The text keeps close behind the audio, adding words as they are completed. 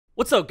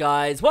What's up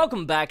guys,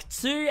 welcome back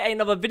to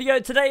another video.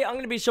 Today I'm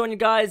going to be showing you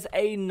guys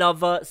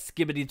another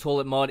Skibidi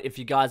Toilet mod. If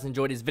you guys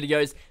enjoyed these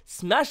videos,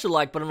 smash the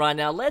like button right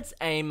now. Let's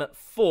aim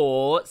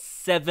for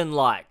 7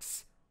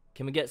 likes.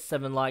 Can we get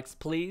 7 likes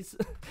please?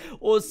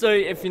 Also,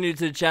 if you're new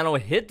to the channel,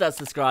 hit that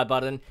subscribe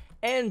button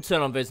and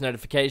turn on those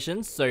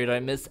notifications so you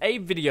don't miss a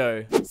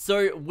video.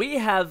 So we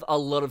have a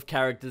lot of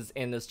characters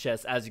in this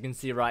chest, as you can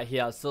see right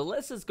here. So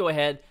let's just go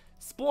ahead,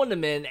 spawn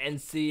them in and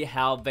see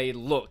how they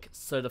look.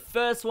 So the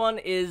first one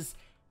is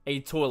a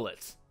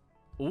toilet.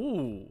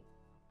 Ooh,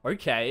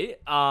 okay.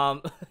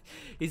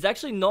 He's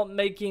actually not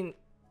making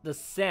the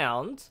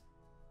sound,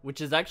 which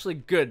is actually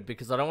good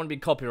because I don't want to be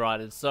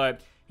copyrighted. So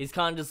he's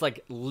kind of just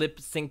like lip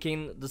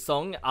syncing the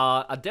song.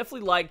 I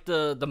definitely like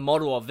the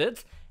model of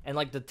it and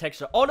like the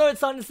texture. Oh no,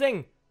 it's starting to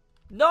sing.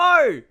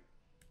 No,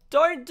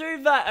 don't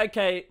do that.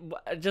 Okay,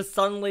 just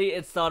suddenly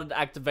it started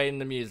activating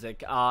the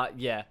music.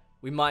 Yeah,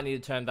 we might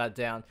need to turn that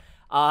down.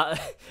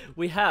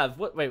 We have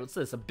wait, what's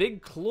this? A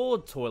big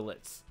clawed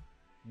toilet.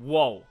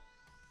 Whoa.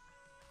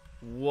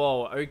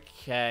 Whoa,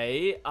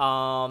 okay.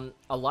 I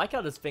like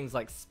how this thing's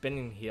like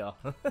spinning here.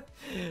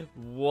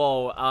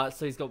 Whoa.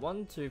 So he's got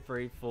 1, 2,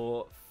 3,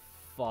 4,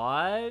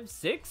 5,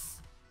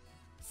 6?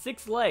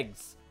 6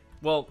 legs.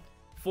 Well,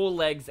 4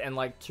 legs and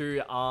like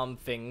 2 arm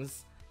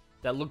things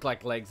that look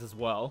like legs as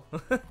well.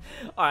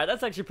 Alright,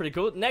 that's actually pretty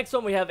cool. Next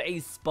one we have a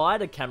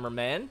spider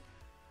cameraman.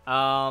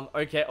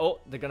 Okay.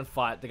 Oh, they're gonna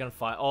fight. They're gonna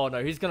fight. Oh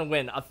no, who's gonna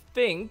win? I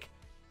think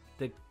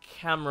the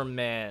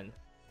cameraman.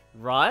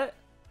 Right?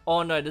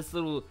 Oh no, this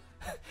little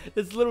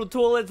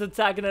toilet's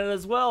attacking it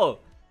as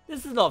well.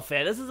 This is not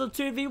fair. This is a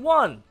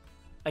 2v1.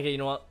 Okay, you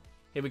know what?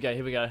 Here we go,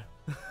 here we go.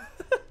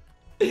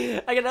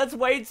 Okay, that's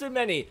way too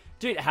many.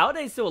 Dude, how are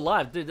they still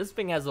alive? Dude, this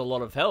thing has a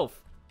lot of health.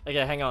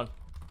 Okay, hang on.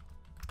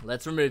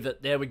 Let's remove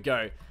it. There we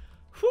go.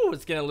 Whew,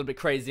 it's getting a little bit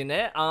crazy in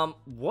there.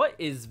 What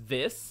is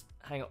this?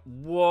 Hang on.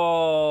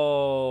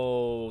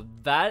 Whoa,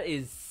 that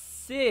is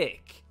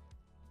sick.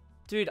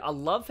 Dude, I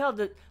love how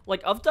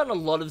like, I've done a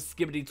lot of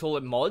Skibidi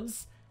Toilet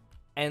mods,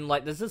 and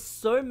like, there's just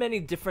so many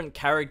different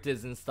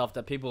characters and stuff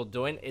that people are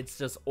doing. It's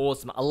just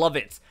awesome. I love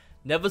it.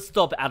 Never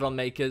stop, add-on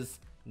makers.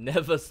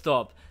 Never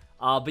stop.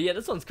 But yeah,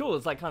 this one's cool.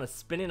 It's like kind of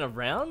spinning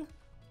around.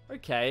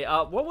 Okay,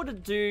 what would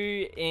it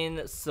do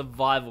in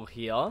survival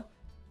here?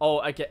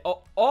 Oh, okay.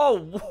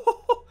 Oh,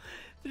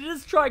 did it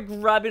just try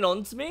grabbing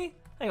onto me?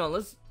 Hang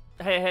on,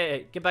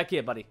 hey, get back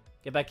here, buddy.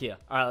 Get back here.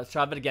 Alright, let's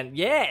try it again.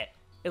 Yeah!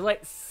 It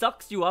like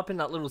sucks you up in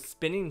that little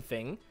spinning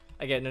thing.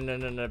 Okay,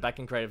 no, back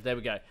in creative. There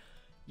we go.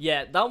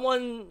 Yeah, that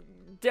one,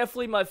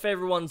 definitely my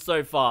favorite one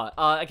so far.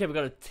 Okay, we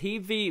got a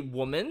TV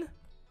woman.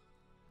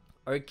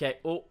 Okay,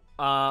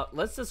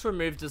 let's just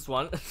remove this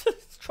one.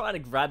 It's trying to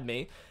grab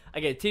me.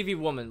 Okay, TV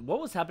woman.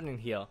 What was happening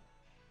here?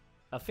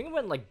 I think it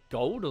went like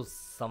gold or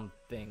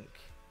something.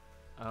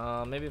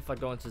 Maybe if I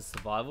go into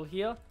survival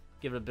here,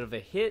 give it a bit of a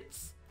hit.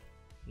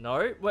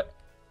 No, what?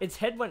 Its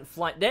head went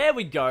flying. There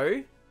we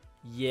go.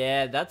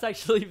 Yeah, that's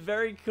actually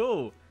very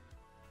cool.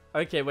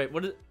 Okay, wait,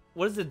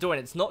 what is it doing?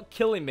 It's not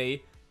killing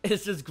me.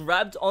 It's just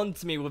grabbed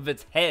onto me with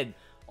its head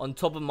on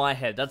top of my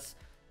head. That's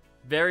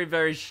very,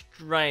 very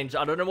strange.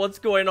 I don't know what's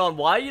going on.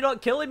 Why are you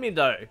not killing me,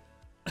 though?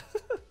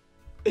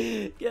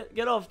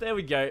 Get off. There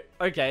we go.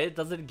 Okay, it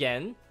does it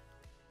again.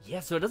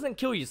 Yeah, so it doesn't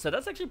kill you. So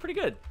that's actually pretty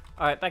good.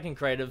 All right, back in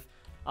creative.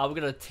 We've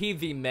got a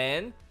TV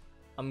man.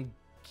 I'm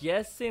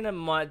guessing it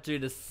might do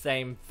the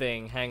same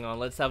thing. Hang on,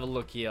 let's have a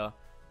look here.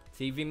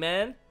 TV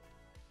man.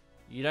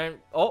 You don't...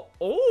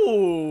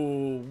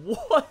 Oh,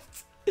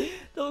 what? That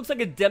looks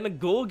like a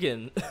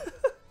Demogorgon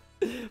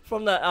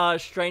from the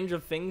Stranger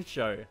Things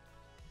show.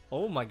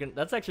 Oh my goodness,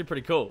 that's actually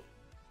pretty cool.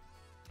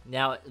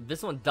 Now,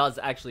 this one does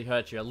actually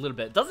hurt you a little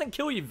bit. It doesn't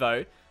kill you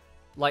though.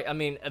 Like, I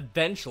mean,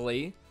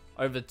 eventually,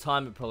 over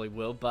time it probably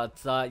will.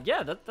 But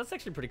yeah, that's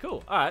actually pretty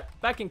cool. Alright,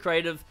 back in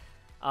creative.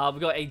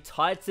 We've got a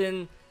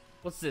Titan...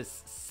 What's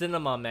this?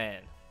 Cinema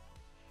Man.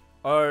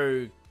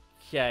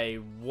 Okay,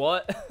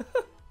 what?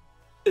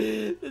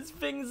 This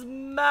thing's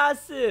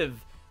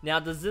massive. Now,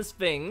 does this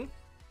thing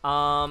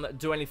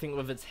do anything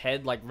with its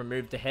head, like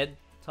remove the head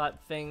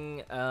type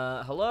thing?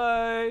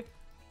 Hello?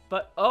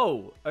 But,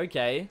 oh,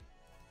 okay.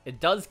 It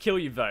does kill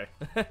you, though.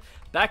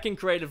 Back in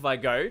creative I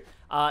go.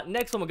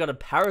 Next one, we've got a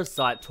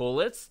parasite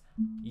toilet.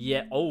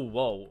 Yeah, oh,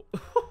 whoa.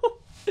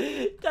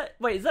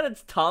 Wait, is that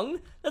its tongue?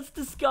 That's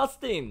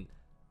disgusting.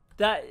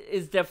 That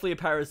is definitely a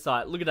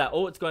parasite. Look at that.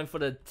 Oh, it's going for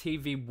the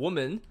TV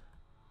woman.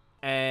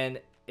 And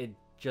it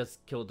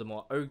just killed them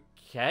all.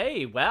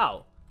 Okay,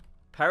 wow.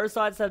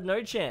 Parasites have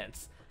no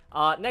chance.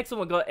 Next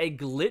one, we've got a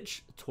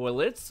glitch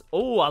toilet.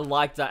 Oh, I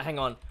like that. Hang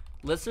on.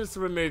 Let's just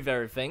remove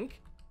everything.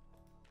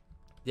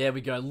 There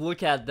we go.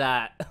 Look at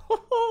that.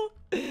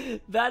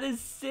 That is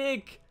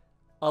sick.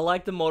 I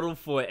like the model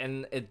for it,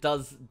 and it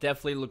does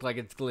definitely look like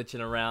it's glitching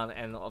around,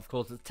 and of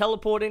course it's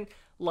teleporting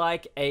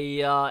like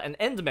an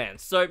Enderman.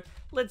 So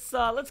let's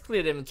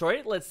clear the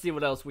inventory. Let's see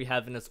what else we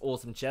have in this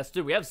awesome chest.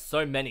 Dude, we have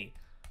so many.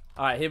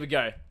 Alright, here we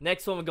go.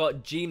 Next one, we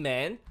got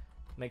G-Man.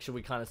 Make sure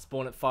we kind of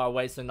spawn it far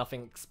away so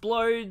nothing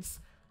explodes.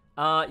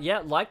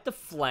 Yeah, like the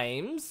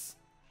flames.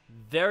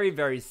 Very,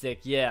 very sick.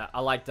 Yeah,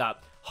 I like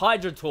that.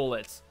 Hydra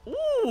toilets.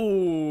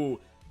 Ooh.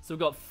 So we've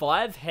got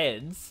 5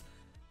 heads.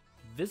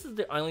 This is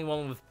the only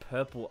one with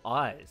purple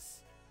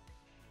eyes.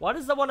 Why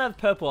does that one have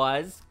purple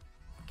eyes?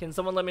 Can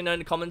someone let me know in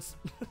the comments?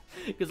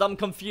 Because I'm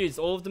confused.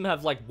 All of them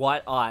have like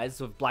white eyes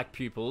with black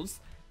pupils.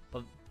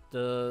 But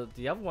the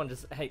other one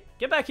just... Hey,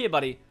 get back here,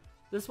 buddy.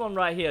 This one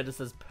right here just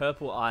has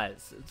purple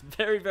eyes. It's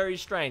very, very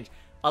strange.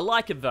 I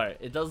like it though.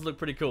 It does look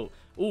pretty cool.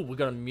 Ooh, we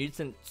got a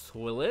mutant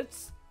toilet.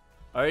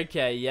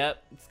 Okay,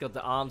 yep. It's got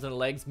the arms and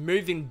legs.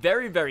 Moving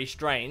very, very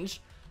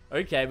strange.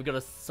 Okay, we got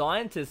a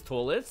scientist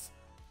toilet,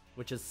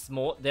 which is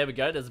small. There we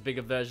go. There's a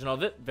bigger version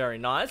of it. Very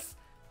nice.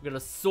 We got a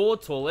saw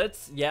toilet.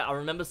 Yeah, I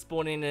remember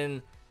spawning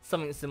in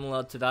something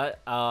similar to that.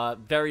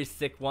 Very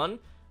sick one.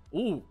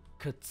 Ooh,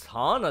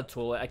 katana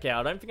toilet. Okay,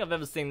 I don't think I've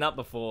ever seen that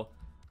before.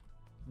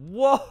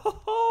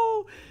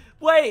 Whoa!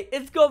 Wait,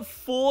 it's got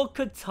 4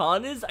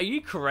 katanas? Are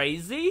you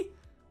crazy?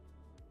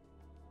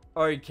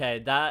 Okay,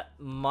 that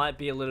might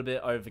be a little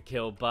bit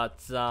overkill, but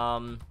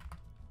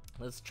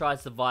let's try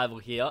survival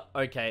here.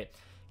 Okay,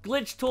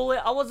 glitch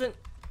toilet. I wasn't...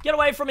 Get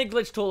away from me,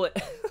 glitch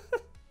toilet.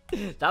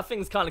 That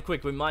thing's kind of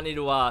quick. We might need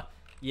to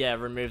yeah,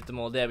 remove them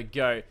all. There we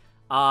go.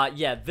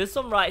 Yeah, this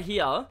one right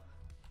here.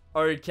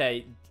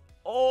 Okay.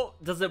 Oh,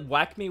 does it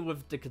whack me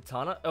with the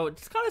katana? Oh, it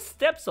just kind of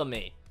steps on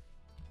me.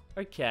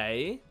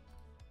 Okay.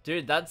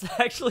 Dude, that's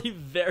actually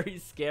very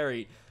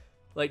scary.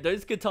 Like,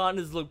 those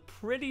katanas look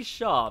pretty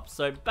sharp.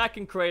 So, back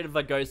in creative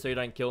I go so you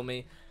don't kill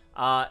me.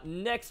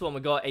 Next one,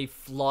 we got a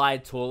fly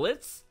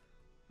toilet.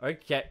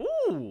 Okay.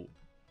 Ooh.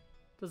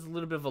 There's a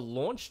little bit of a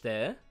launch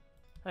there.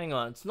 Hang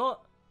on, it's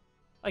not...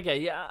 Okay,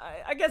 yeah,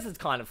 I guess it's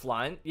kind of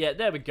flying. Yeah,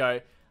 there we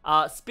go.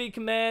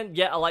 Speaker Man.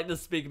 Yeah, I like the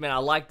Speaker Man. I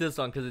like this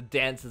one because it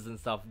dances and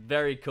stuff.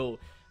 Very cool.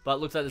 But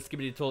it looks like the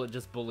Skibidi Toilet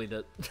just bullied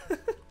it.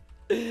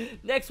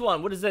 Next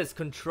one. What is this?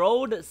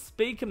 Controlled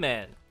Speaker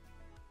Man.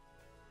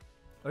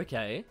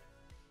 Okay.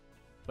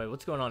 Wait,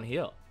 what's going on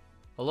here?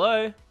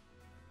 Hello?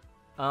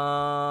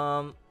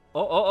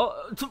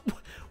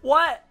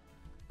 What?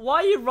 Why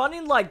are you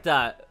running like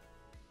that?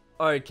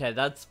 Okay,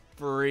 that's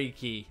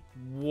freaky.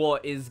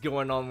 What is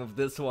going on with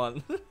this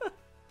one?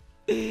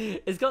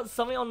 It's got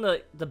something on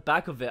the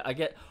back of it. I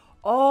get...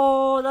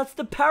 Oh, that's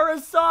the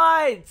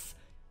parasites!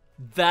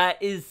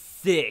 That is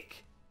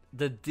sick.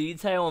 The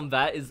detail on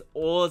that is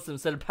awesome.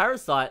 So the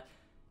parasite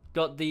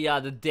got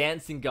the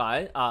dancing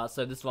guy.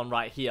 So this one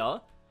right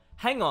here.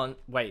 Hang on.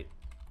 Wait.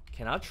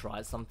 Can I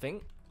try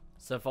something?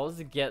 So if I was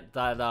to get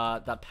that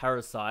that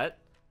parasite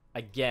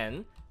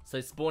again.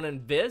 So spawn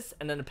in this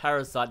and then the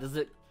parasite.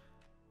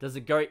 Does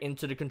it go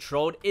into the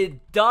controlled?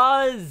 It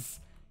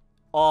does!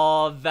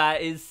 Oh,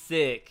 that is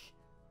sick.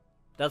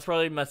 That's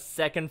probably my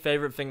second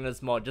favorite thing in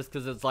this mod, just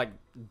because it's like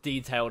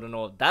detailed and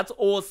all. That's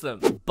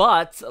awesome.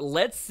 But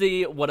let's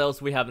see what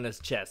else we have in this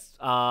chest.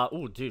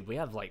 Oh, dude, we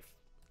have like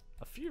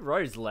a few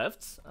rows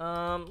left.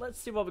 Let's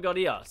see what we got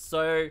here.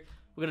 So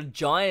we got a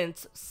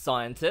giant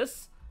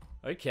scientist.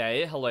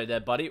 Okay, hello there,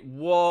 buddy.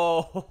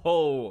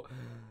 Whoa,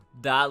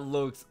 that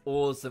looks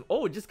awesome.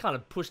 Oh, it just kind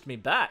of pushed me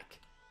back.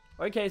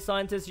 Okay,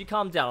 scientist, you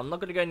calm down. I'm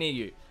not gonna go near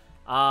you.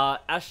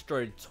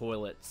 Astro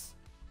toilets.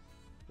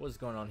 What's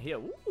going on here?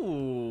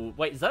 Ooh,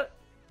 wait, is that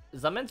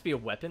meant to be a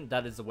weapon?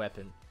 That is a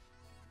weapon.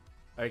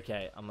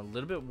 Okay, I'm a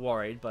little bit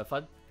worried, but if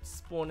I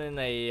spawn in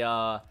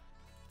a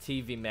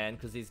TV man,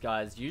 because these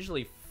guys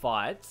usually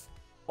fight.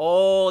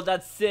 Oh,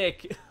 that's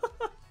sick.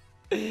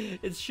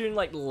 It's shooting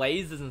like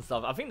lasers and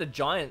stuff. I think the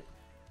giant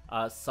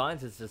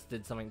scientist just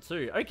did something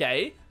too.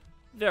 Okay,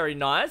 very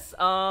nice.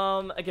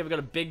 Okay, we've got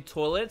a big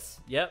toilet.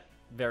 Yep,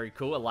 very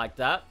cool. I like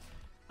that.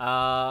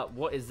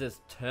 What is this?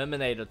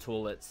 Terminator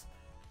toilets.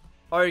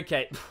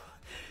 Okay,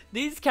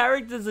 these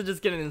characters are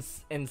just getting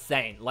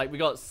insane. Like, we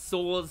got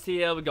swords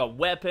here, we got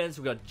weapons,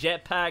 we got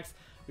jetpacks,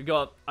 we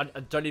got... I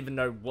don't even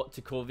know what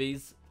to call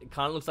these. It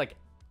kind of looks like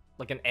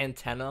an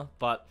antenna,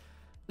 but...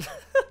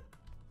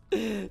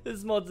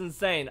 This mod's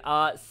insane.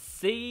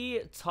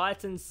 Sea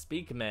Titan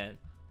Speaker Man.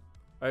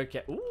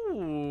 Okay,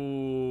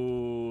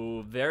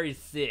 ooh, very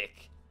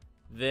sick.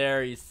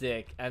 Very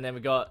sick. And then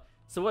we got...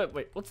 So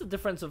wait, what's the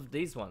difference of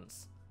these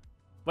ones?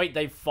 Wait,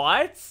 they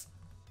fight?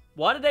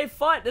 Why did they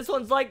fight? This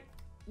one's like...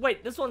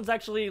 Wait, this one's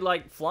actually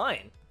like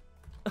flying.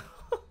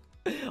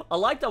 I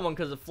like that one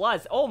because it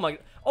flies. Oh my...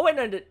 Oh wait,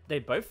 no, they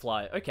both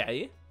fly.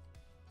 Okay.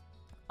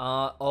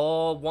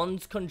 Oh,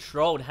 one's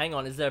controlled. Hang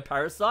on, is there a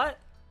parasite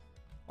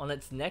on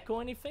its neck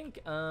or anything?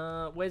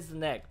 Where's the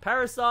neck?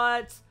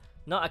 Parasite.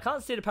 No, I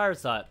can't see the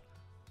parasite.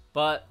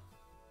 But...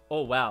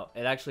 Oh wow,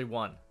 it actually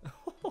won.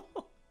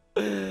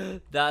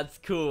 That's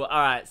cool.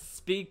 Alright,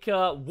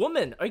 speaker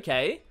woman.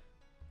 Okay.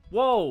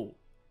 Whoa.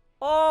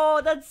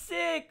 Oh, that's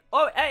sick.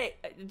 Oh, hey.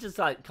 It just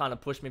like kind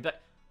of pushed me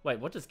back. Wait,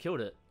 what just killed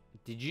it?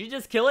 Did you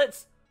just kill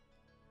it?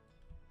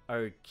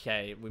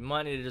 Okay, we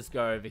might need to just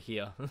go over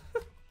here.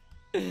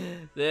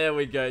 There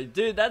we go.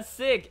 Dude, that's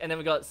sick. And then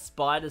we got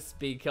spider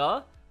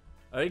speaker.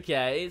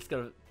 Okay, it's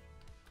got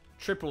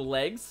triple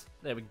legs.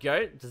 There we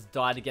go. Just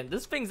died again.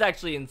 This thing's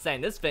actually insane.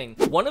 This thing.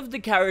 One of the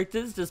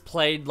characters just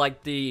played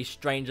like the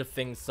Stranger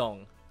Things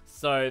song.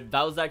 So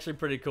that was actually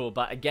pretty cool.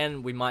 But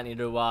again, we might need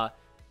to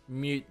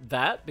mute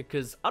that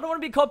because I don't want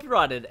to be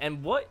copyrighted.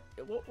 And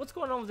what's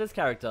going on with this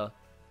character?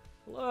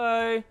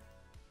 Hello,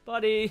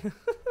 buddy.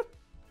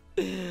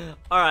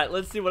 Alright,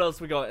 let's see what else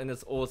we got in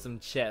this awesome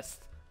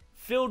chest.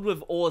 Filled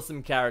with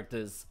awesome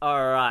characters.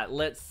 Alright,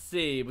 let's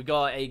see. We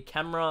got a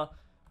camera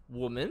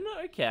woman.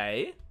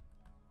 Okay.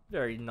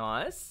 Very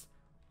nice.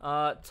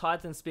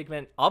 Titan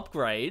Speakman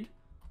upgrade.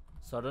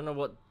 So I don't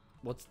know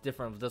what's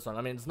different with this one.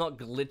 I mean, it's not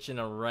glitching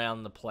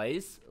around the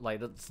place.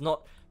 Like, it's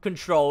not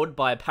controlled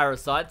by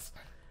parasites.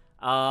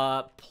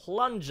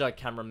 Plunger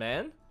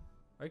cameraman.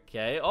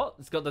 Okay. Oh,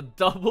 it's got the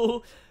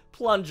double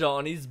plunger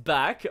on his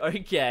back.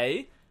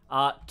 Okay.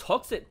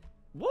 Toxic.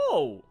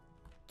 Whoa.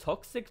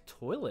 Toxic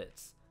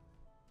toilets.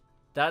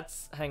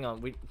 That's, hang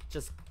on. We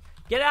just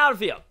get out of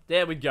here.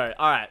 There we go.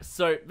 Alright.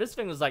 So this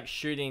thing was like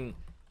shooting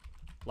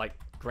like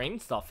green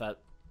stuff at.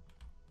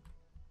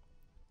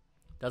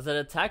 Does it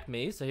attack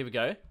me? So here we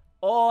go.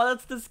 Oh,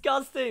 that's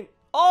disgusting.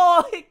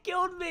 Oh, it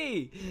killed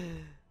me.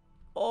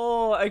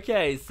 Oh,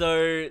 okay.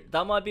 So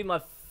that might be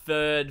my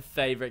third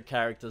favorite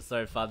character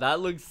so far. That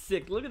looks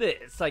sick. Look at it.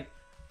 It's like,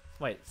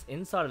 wait, it's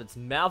inside of its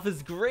mouth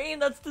is green.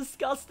 That's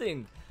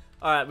disgusting.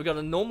 Alright, we got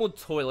a normal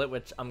toilet,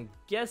 which I'm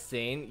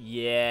guessing,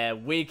 yeah,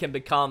 we can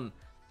become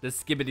the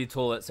Skibidi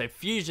toilet. So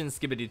Fusion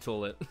Skibidi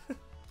toilet.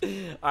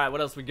 Alright, what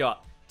else we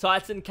got?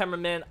 Titan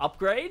cameraman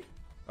upgrade.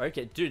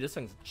 Okay, dude, this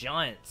thing's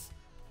giant.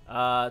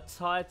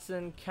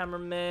 Titan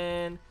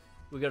cameraman.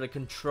 We got a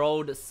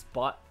controlled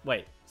spike.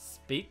 Wait,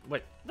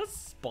 wait, that's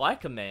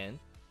Spiker Man.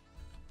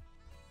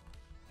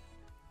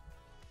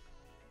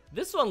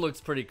 This one looks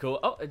pretty cool.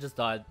 Oh, it just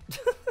died.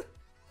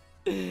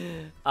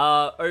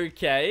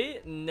 Okay,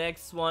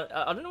 next one.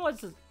 I don't know why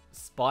it's a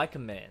Spiker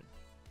Man.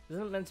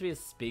 Isn't it meant to be a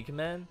Speaker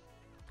Man?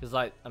 Because,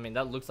 like, I mean,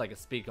 that looks like a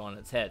speaker on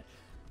its head.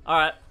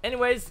 Alright,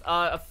 anyways,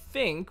 I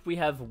think we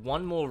have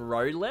one more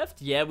row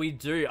left. Yeah, we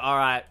do.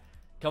 Alright,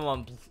 come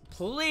on,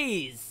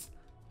 please.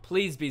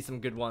 Please be some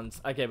good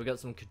ones. Okay, we got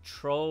some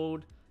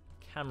controlled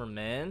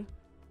cameraman.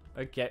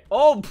 Okay.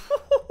 Oh,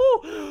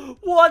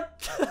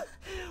 what?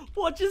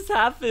 What just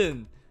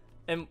happened?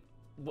 And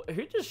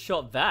who just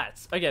shot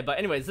that? Okay, but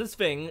anyways, this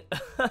thing,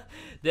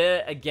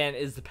 there again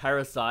is the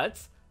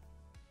parasites.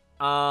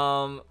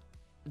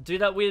 Do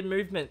that weird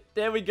movement.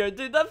 There we go.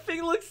 Dude, that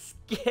thing looks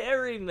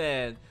scary,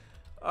 man.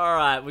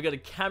 Alright, we got a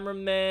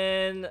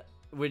cameraman,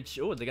 which,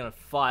 oh, they're gonna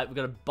fight. We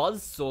got a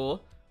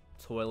buzzsaw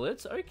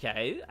toilet.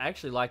 Okay, I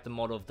actually like the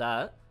model of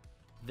that.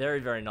 Very,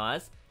 very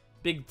nice.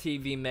 Big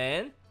TV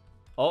man.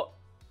 Oh,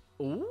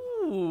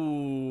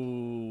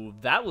 ooh,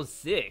 that was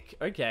sick.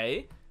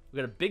 Okay, we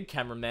got a big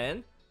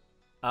cameraman.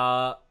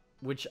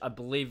 Which I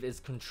believe is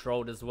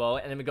controlled as well.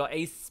 And then we got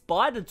a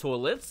spider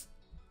toilet.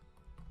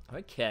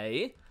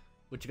 Okay.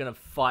 Which are gonna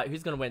fight.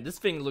 Who's gonna win? This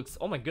thing looks...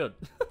 Oh my god.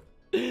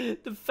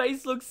 The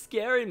face looks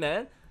scary,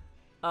 man.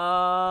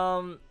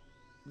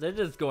 They're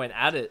just going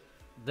at it.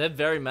 They're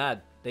very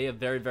mad. They are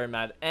very, very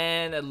mad.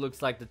 And it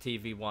looks like the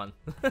TV won.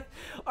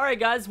 Alright,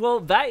 guys. Well,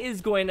 that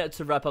is going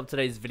to wrap up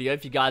today's video.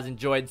 If you guys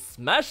enjoyed,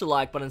 smash the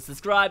like button,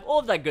 subscribe, all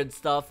of that good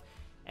stuff.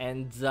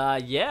 And,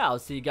 yeah, I'll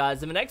see you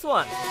guys in the next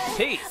one.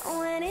 Peace.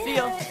 See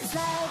ya.